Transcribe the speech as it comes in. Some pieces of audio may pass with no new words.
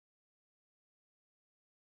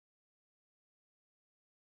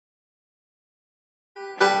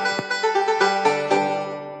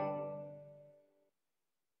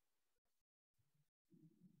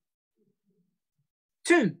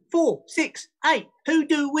2, 4, 6, 8. Who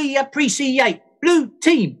do we appreciate? Blue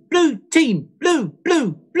team, blue team, blue,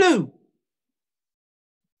 blue, blue.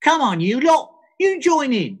 Come on, you lot, you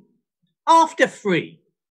join in. After 3.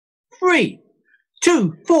 3,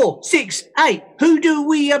 2, 4, 6, 8. Who do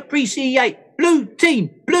we appreciate? Blue team,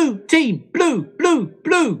 blue team, blue, blue,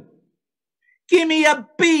 blue. Give me a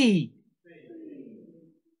B.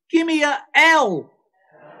 Give me a L.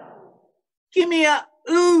 Give me a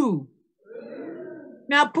O.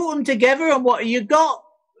 Now put them together and what have you got?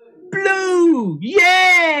 Blue.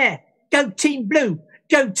 Yeah. Go team blue.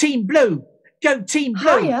 Go team blue. Go team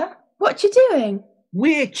blue. Hiya, what you doing?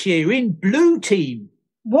 We're cheering blue team.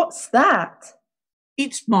 What's that?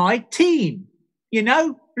 It's my team. You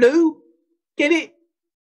know, blue. Get it?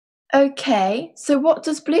 Okay, so what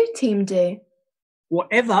does blue team do?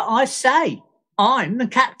 Whatever I say. I'm the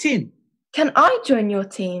captain. Can I join your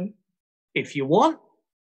team? If you want.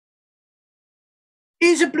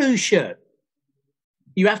 Here's a blue shirt.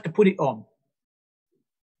 You have to put it on.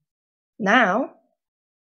 Now?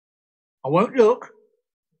 I won't look.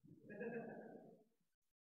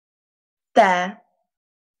 There.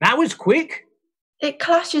 That was quick. It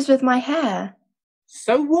clashes with my hair.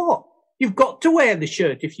 So what? You've got to wear the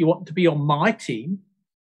shirt if you want to be on my team.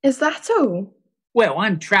 Is that all? Well,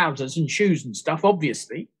 I'm trousers and shoes and stuff,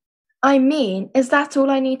 obviously. I mean, is that all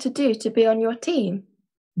I need to do to be on your team?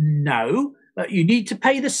 No, but you need to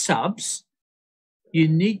pay the subs. You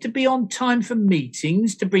need to be on time for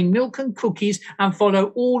meetings, to bring milk and cookies and follow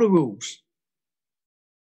all the rules.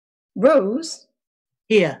 Rules?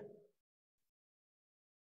 Here.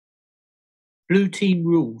 Blue team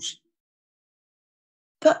rules.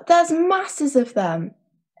 But there's masses of them.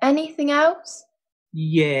 Anything else?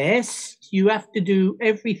 Yes, you have to do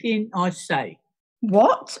everything I say.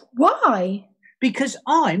 What? Why? Because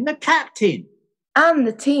I'm the captain. And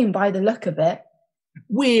the team by the look of it.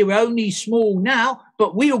 We're only small now,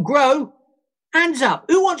 but we'll grow. Hands up.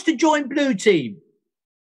 Who wants to join blue team?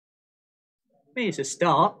 Here's a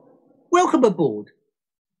start. Welcome aboard.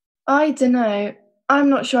 I dunno. I'm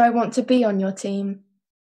not sure I want to be on your team.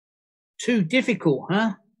 Too difficult,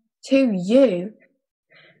 huh? To you.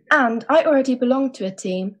 And I already belong to a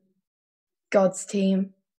team. God's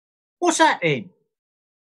team. What's that then?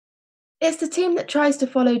 It's the team that tries to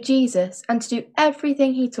follow Jesus and to do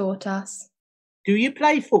everything he taught us. Do you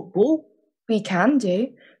play football? We can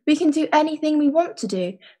do. We can do anything we want to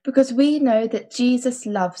do because we know that Jesus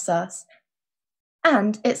loves us.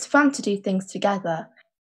 And it's fun to do things together.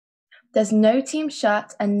 There's no team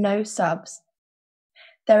shirt and no subs.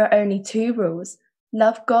 There are only 2 rules.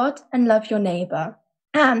 Love God and love your neighbour.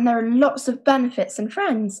 And there are lots of benefits and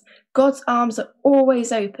friends. God's arms are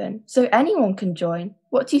always open, so anyone can join.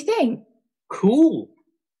 What do you think? Cool.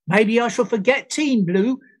 Maybe I shall forget Team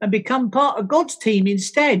Blue and become part of God's team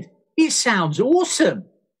instead. It sounds awesome.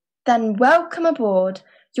 Then welcome aboard.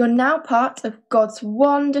 You're now part of God's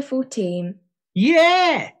wonderful team.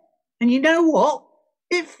 Yeah. And you know what?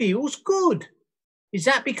 It feels good. Is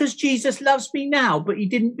that because Jesus loves me now, but he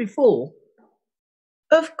didn't before?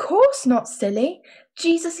 Of course not, silly.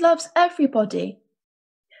 Jesus loves everybody.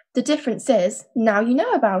 The difference is, now you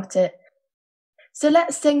know about it. So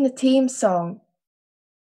let's sing the team song.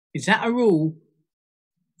 Is that a rule?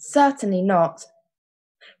 Certainly not.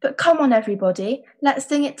 But come on, everybody, let's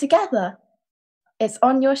sing it together. It's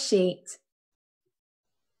on your sheet.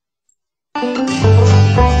 We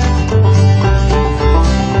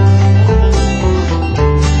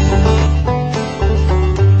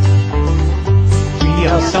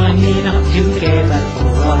are signing up together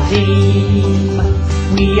for our team.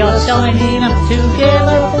 We are signing up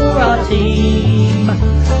together for our team.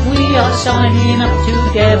 We are signing up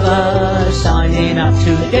together, signing up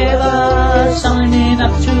together, signing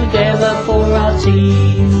up together for our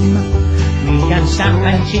team. We can stamp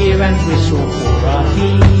and cheer and whistle for our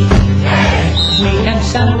team. We can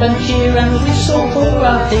stamp and cheer and whistle for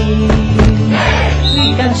our team.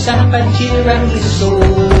 We can stamp and cheer and whistle,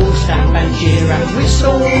 stamp and cheer and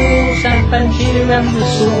whistle, stamp and cheer and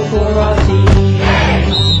whistle for our team.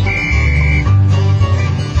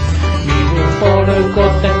 We will follow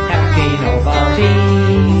God, the captain of our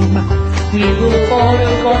team. We will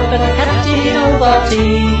follow God, the captain of our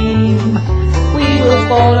team. We will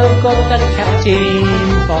follow God, the captain,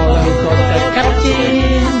 follow God, the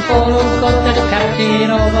captain, follow God, the captain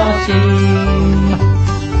of our team.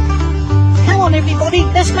 Come on, everybody,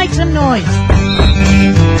 let's make some noise.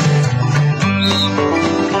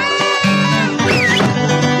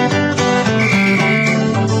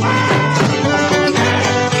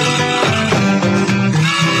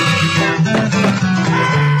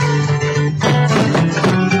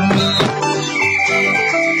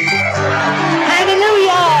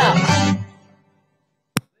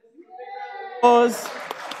 applause.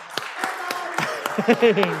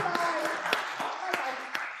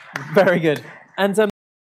 Very good. And